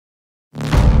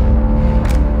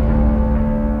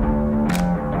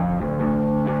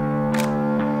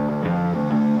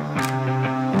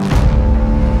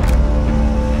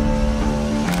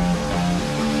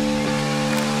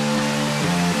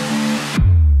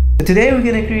Today we're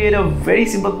going to create a very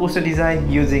simple poster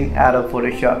design using Adobe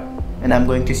Photoshop, and I'm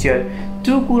going to share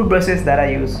two cool brushes that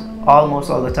I use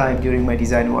almost all the time during my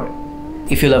design work.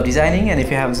 If you love designing and if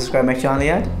you haven't subscribed my channel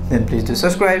yet, then please do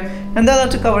subscribe, and there are a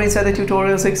lot to cover inside the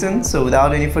tutorial section. So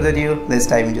without any further ado, let's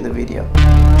dive into the video.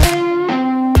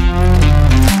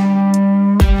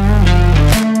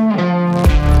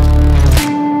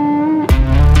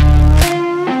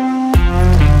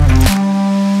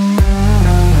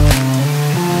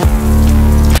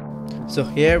 So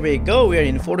here we go, we are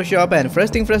in Photoshop, and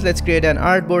first thing first, let's create an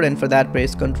artboard, and for that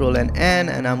press Ctrl and N,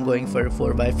 and I'm going for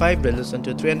 4:5, resolution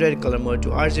to 300, color mode to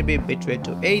RGB, bitrate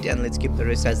to 8, and let's keep the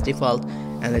rest as default,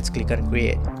 and let's click on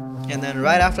create. And then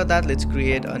right after that, let's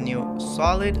create a new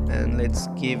solid, and let's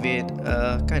give it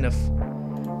a kind of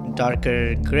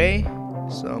darker gray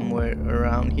somewhere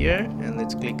around here, and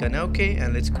let's click on OK,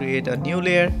 and let's create a new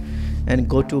layer and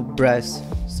go to brush.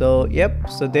 So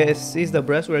so this is the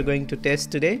brush we're going to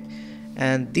test today.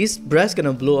 And this brush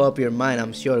gonna blow up your mind,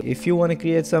 I'm sure. If you want to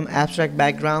create some abstract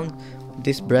background,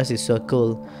 this brush is so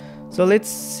cool. So let's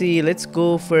see, let's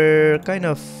go for kind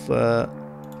of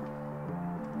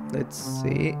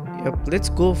let's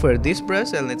go for this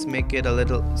brush, and let's make it a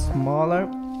little smaller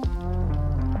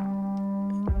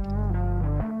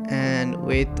and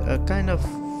with a kind of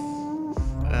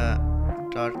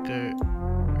darker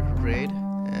red,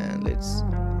 and let's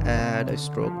add a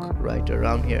stroke right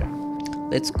around here.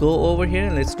 Let's go over here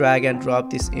and let's drag and drop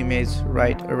this image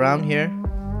right around here,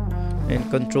 and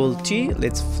Control T,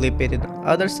 let's flip it in the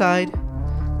other side.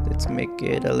 Let's make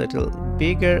it a little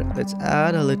bigger. Let's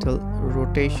add a little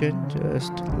rotation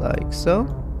just like so,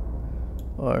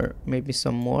 or maybe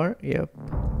some more,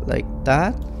 like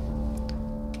that.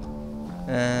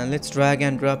 And let's drag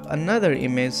and drop another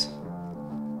image,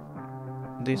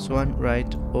 this one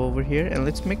right over here, and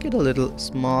let's make it a little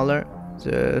smaller,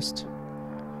 just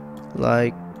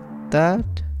like that.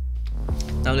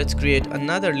 Now let's create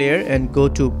another layer and go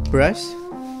to brush,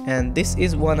 and this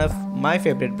is one of my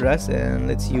favorite brush, and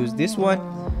let's use this one.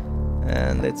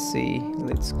 And let's see,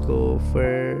 let's go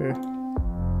for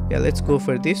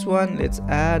this one. Let's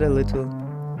add a little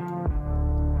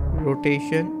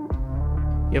rotation.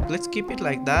 Let's keep it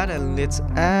like that, and let's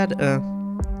add a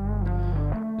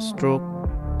stroke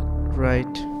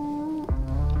right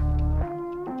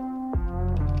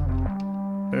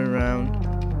around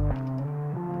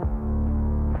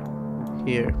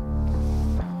here.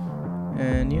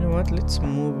 And you know what, let's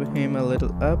move him a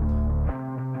little up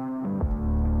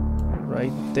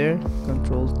right there.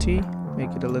 Control T,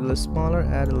 make it a little smaller,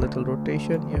 add a little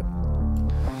rotation,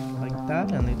 like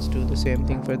that. And let's do the same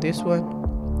thing for this one.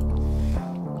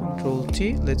 Control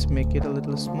T, let's make it a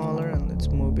little smaller, and let's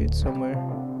move it somewhere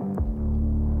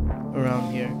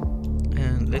around here.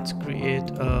 And let's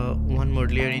create one more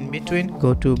layer in between.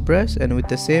 Go to brush, and with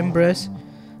the same brush,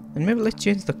 and maybe let's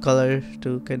change the color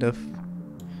to kind of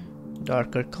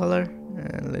darker color,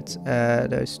 and let's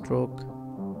add a stroke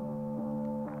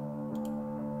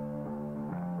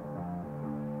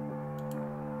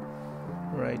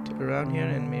right around here,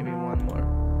 and maybe one more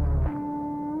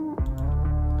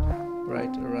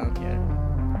right around here.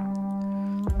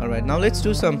 Alright, now let's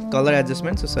do some color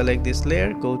adjustments. So select this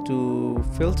layer, go to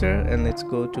filter, and let's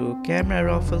go to camera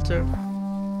raw filter.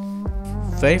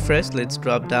 Very first, let's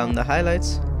drop down the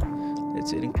highlights.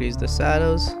 Let's increase the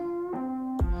shadows.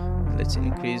 Let's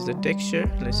increase the texture.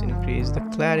 Let's increase the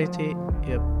clarity.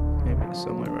 Maybe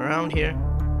somewhere around here.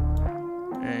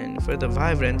 And for the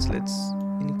vibrance, let's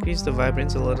increase the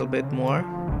vibrance a little bit more.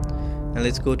 And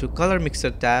let's go to color mixer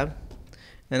tab.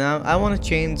 And I want to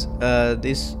change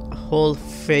this whole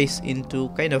face into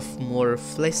kind of more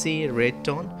fleshy red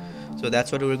tone. So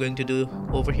that's what we're going to do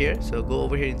over here. So go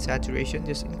over here in saturation,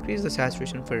 just increase the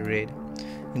saturation for red,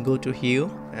 and go to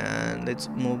hue, and let's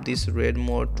move this red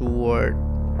more toward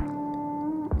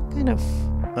kind of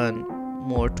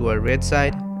more toward red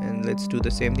side. And let's do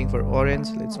the same thing for orange.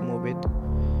 Let's move it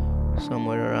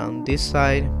somewhere around this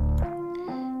side.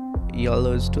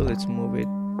 Yellows too, let's move it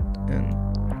and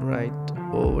right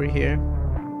over here.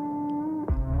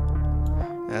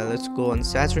 Let's go on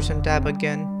saturation tab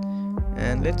again,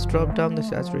 and let's drop down the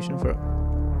saturation for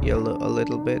yellow a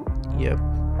little bit.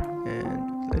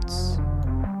 And let's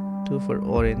do for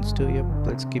orange too.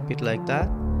 Let's keep it like that,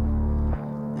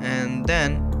 and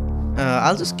then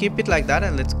I'll just keep it like that,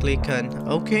 and let's click on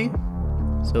OK.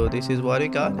 So this is what we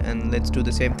got, and let's do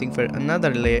the same thing for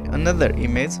another layer, another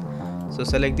image. So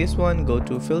select this one, go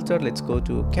to filter, let's go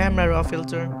to camera raw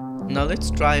filter. Now let's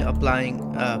try applying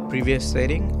a previous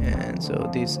setting, and so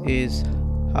this is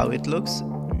how it looks.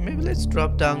 Maybe let's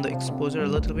drop down the exposure a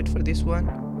little bit for this one.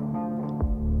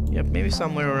 Yep, maybe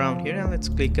somewhere around here, and let's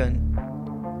click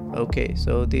on OK.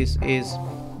 So this is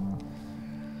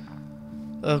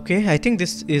okay. I think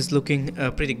this is looking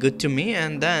pretty good to me.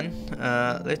 And then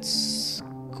let's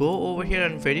go over here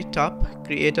on very top,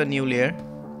 create a new layer,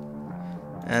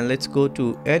 and let's go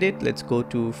to edit, let's go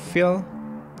to fill,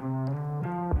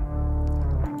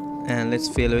 and let's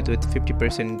fill it with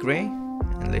 50% gray,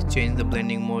 and let's change the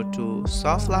blending mode to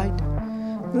soft light.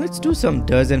 Let's do some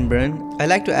dodge and burn. I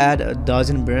like to add a dodge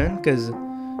and burn because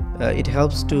it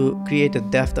helps to create a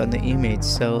depth on the image.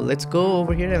 So let's go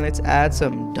over here and let's add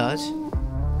some dodge.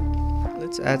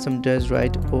 Let's add some dodge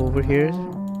right over here,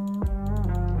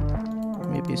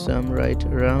 maybe some right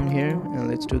around here, and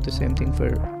let's do the same thing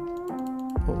for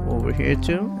over here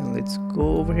too. And let's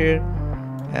go over here,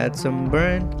 add some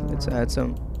burn. Let's add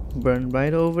some burn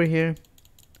right over here.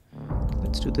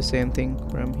 Let's do the same thing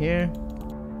from here.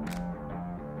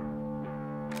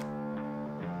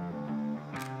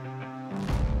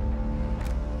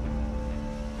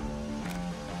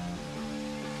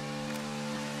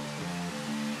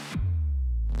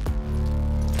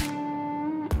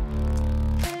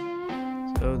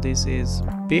 So this is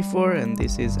before and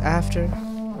this is after.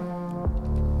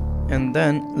 And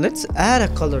then let's add a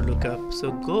color lookup.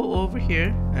 So go over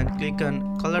here and click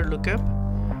on color lookup,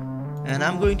 and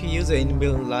I'm going to use an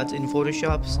inbuilt LUT in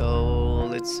Photoshop. So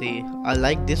let's see, I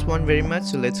like this one very much,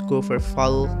 so let's go for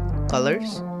fall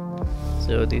colors.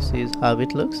 So this is how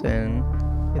it looks, and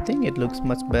I think it looks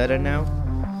much better now.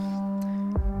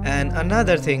 And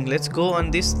another thing, let's go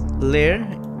on this layer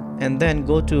and then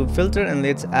go to filter, and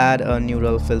let's add a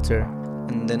neural filter.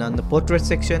 And then on the portrait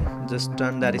section, just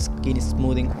turn that skin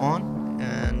smoothing on,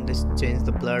 and let's change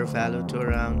the blur value to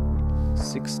around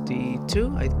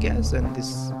 62, I guess. And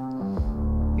this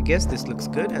looks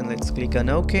good, and let's click on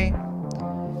OK.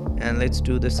 And let's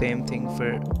do the same thing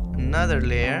for another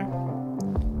layer.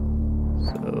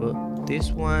 So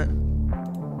this one,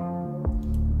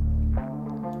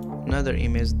 another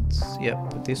image, yep,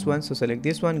 this one. So select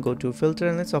this one, go to filter,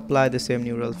 and let's apply the same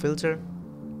neural filter.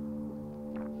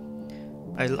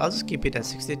 I'll just keep it at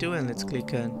 62, and let's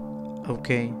click on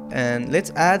OK. And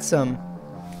let's add some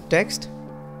text.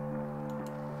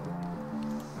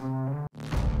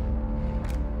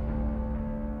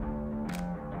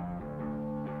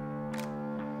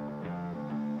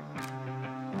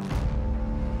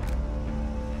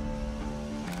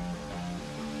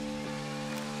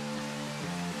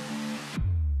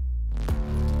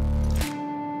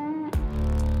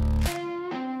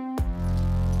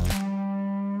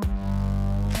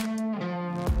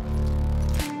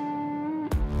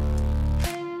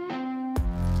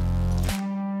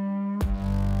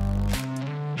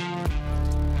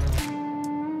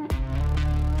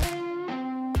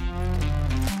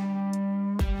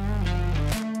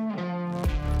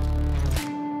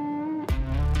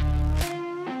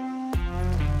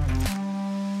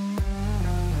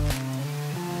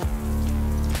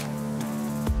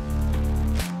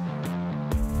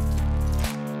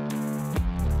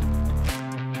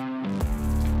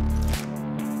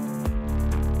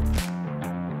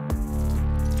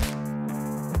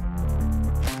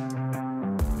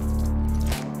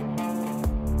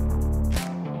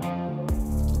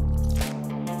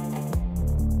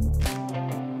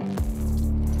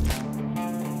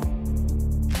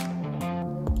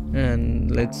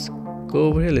 And let's go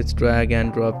over here, let's drag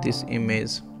and drop this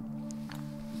image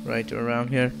right around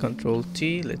here, Control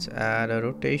T. Let's add a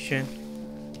rotation,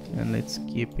 and let's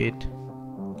keep it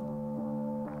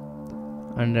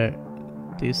under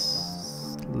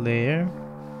this layer.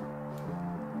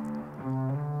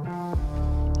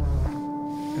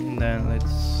 And then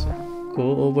let's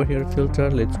go over here, filter,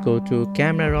 let's go to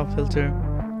camera raw filter,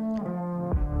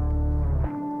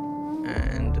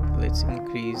 and let's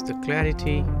increase the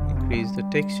clarity, increase the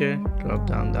texture, drop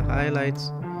down the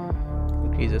highlights,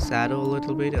 increase the shadow a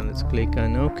little bit, and let's click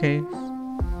on OK.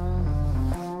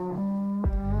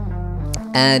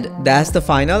 And that's the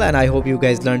final, and I hope you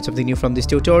guys learned something new from this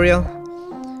tutorial.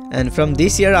 And from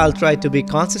this year I'll try to be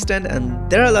consistent, and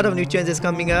there are a lot of new changes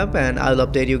coming up, and I'll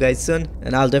update you guys soon,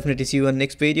 and I'll definitely see you on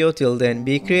next video. Till then,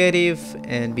 be creative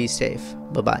and be safe.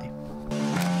 Bye bye.